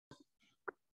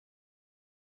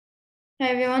Hi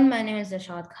everyone, my name is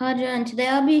Viswanath Kaja, and today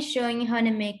I'll be showing you how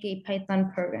to make a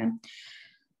Python program.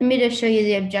 Let me just show you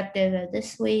the objective of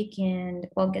this week and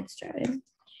we'll get started.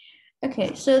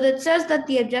 Okay, so that says that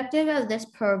the objective of this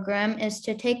program is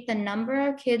to take the number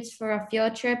of kids for a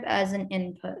field trip as an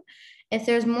input. If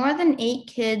there's more than 8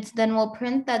 kids, then we'll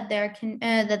print that there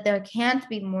can't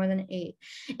be more than 8.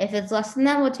 If it's less than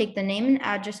that, we'll take the name and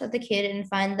address of the kid and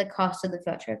find the cost of the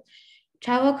field trip.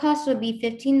 Travel costs will be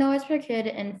 $15 per kid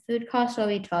and food costs will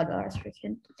be $12 per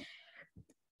kid.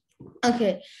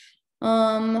 Okay,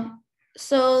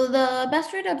 so the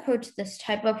best way to approach this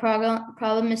type of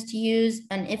problem is to use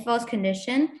an if-else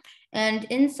condition, and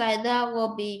inside that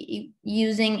we'll be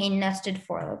using a nested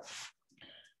for loop.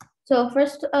 So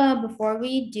first, before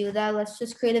we do that, let's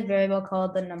just create a variable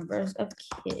called the numbers of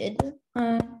kids.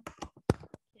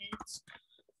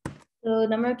 So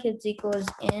number of kids equals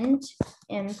int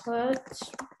input.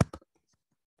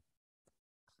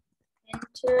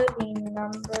 Enter the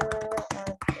number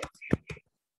of kids.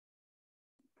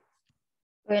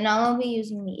 Right now I'll be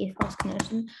using the if-else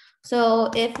condition.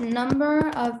 So if number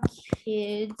of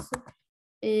kids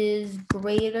is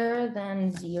greater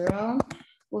than 0,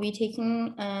 we'll be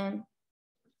taking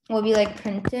we'll be like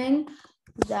printing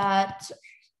that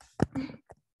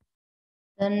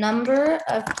the number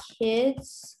of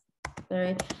kids,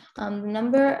 the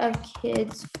number of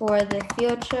kids for the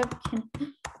field trip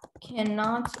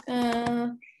cannot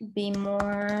be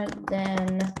more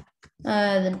than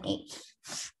 8.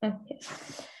 Okay,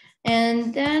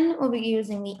 and then we'll be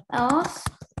using the else.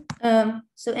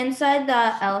 So inside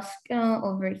that else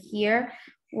over here,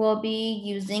 we'll be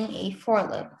using a for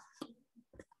loop.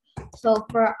 So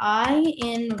for I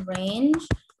in range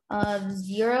of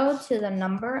 0 to the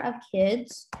number of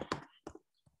kids,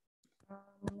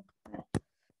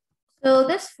 so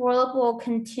this for loop will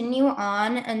continue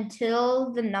on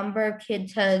until the number of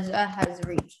kids has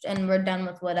reached, and we're done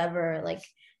with whatever like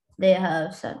they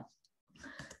have said.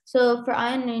 So for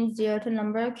I in range 0 to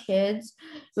number of kids,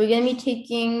 we're going to be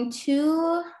taking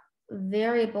 2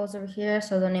 variables over here.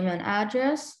 So the name and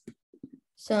address.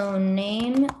 So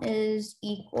name is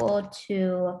equal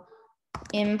to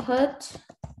input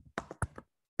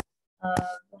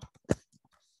of,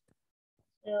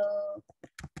 so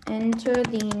enter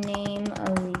the name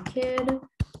of the kid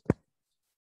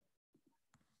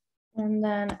and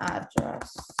then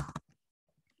address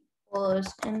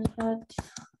equals input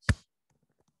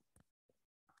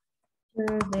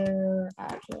to their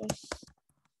address.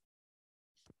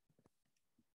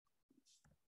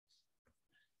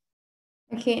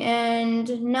 Okay,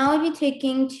 and now I'll be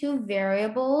taking 2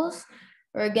 variables.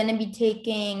 We're going to be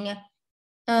taking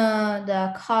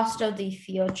the cost of the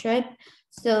field trip.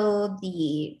 So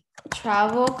the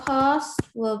travel cost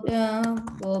will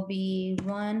be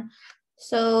 1.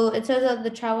 So it says that the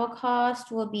travel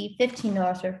cost will be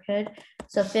 $15 per kid.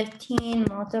 So 15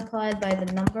 multiplied by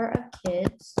the number of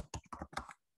kids.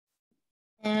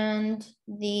 And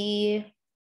the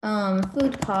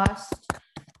food cost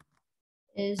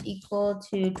is equal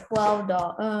to $12.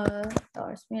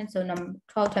 So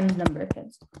 12 times number of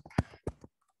kids.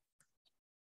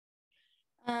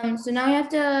 So now we have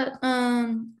to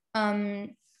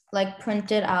like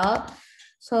print it out.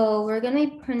 So we're gonna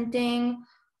be printing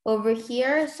over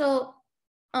here. So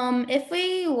if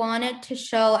we want it to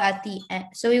show at the end,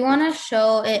 so we want to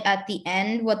show it at the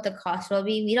end what the cost will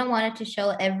be. We don't want it to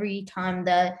show every time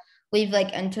that we've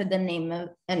like entered the name of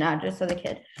and address of the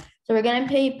kid. So we're gonna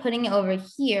be putting it over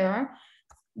here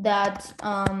that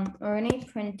we're gonna be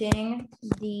printing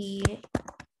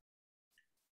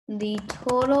the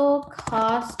total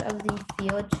cost of the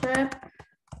field trip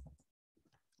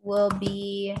will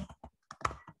be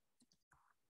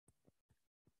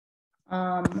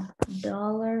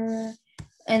 $1,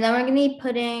 and then we're going to be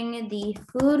putting the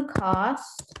food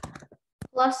cost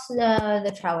plus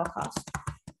the travel cost.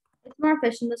 It's more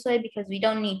efficient this way because we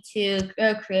don't need to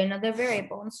create another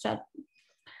variable instead.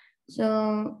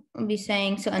 So we'll be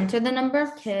saying, so enter the number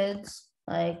of kids,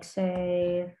 like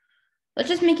say, let's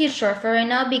just make it short for right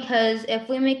now, because if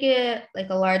we make it like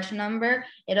a large number,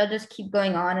 it'll just keep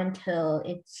going on until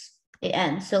it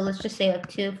ends. So let's just say like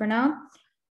 2 for now.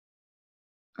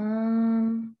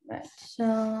 Right,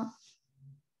 so,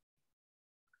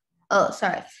 oh,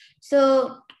 sorry.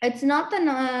 So it's not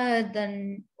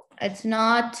it's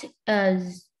not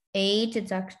 8,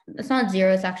 it's not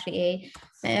 0, it's actually 8.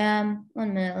 1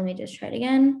 minute, let me just try it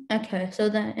again. Okay, so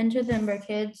then enter the number of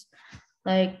kids,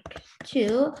 like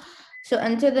 2. So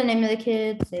enter the name of the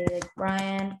kid, say like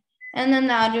Brian, and then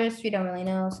the address we don't really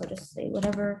know, so just say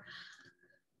whatever.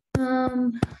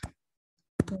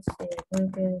 Let's say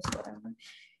Lucas, whatever.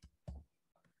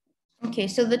 Okay,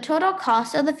 so the total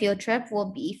cost of the field trip will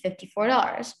be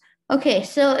 $54. Okay,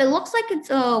 so it looks like it's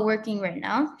working right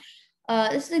now.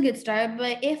 This is a good start,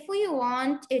 but if we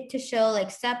want it to show like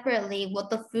separately what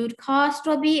the food cost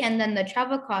will be and then the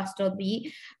travel cost will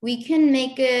be, we can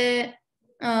make it,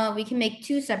 we can make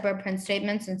two separate print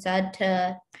statements instead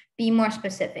to be more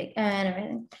specific and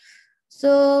everything.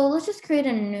 So let's just create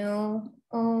a new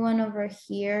one over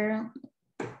here.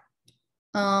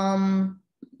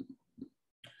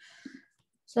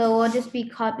 So we'll just be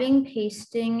copying,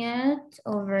 pasting it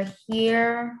over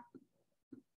here.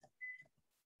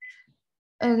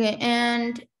 Okay,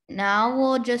 and now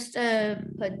we'll just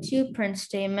put two print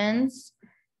statements.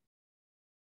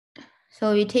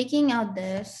 So we're taking out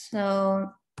this.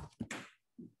 So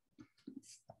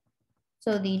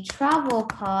the travel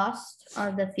cost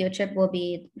of the field trip will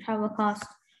be travel cost,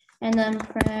 and then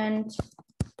print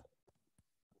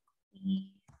the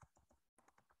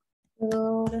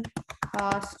field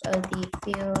cost of the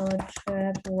field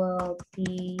trip will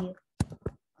be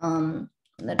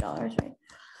the dollars, right?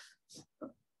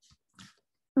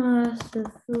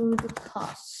 The food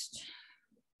cost.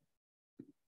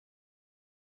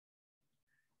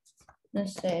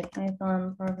 Let's say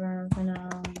Python program for now.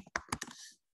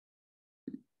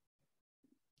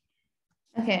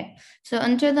 Okay, so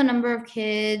enter the number of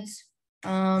kids,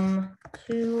 to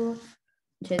enter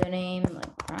the name,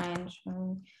 like Brian,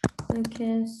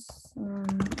 Lucas,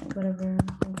 whatever.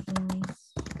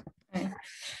 Okay.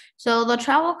 So the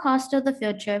travel cost of the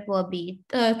field trip will be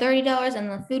 $30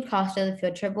 and the food cost of the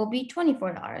field trip will be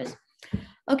 $24.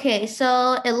 Okay,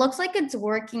 so it looks like it's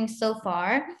working so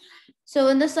far. So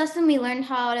in this lesson, we learned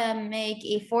how to make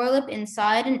a for loop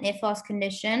inside an if-else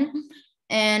condition.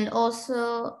 And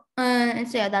also, and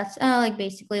so yeah, that's like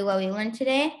basically what we learned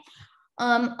today.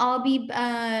 I'll be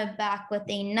back with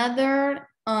another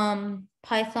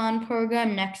Python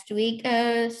program next week.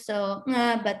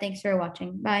 But thanks for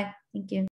watching. Bye. Thank you.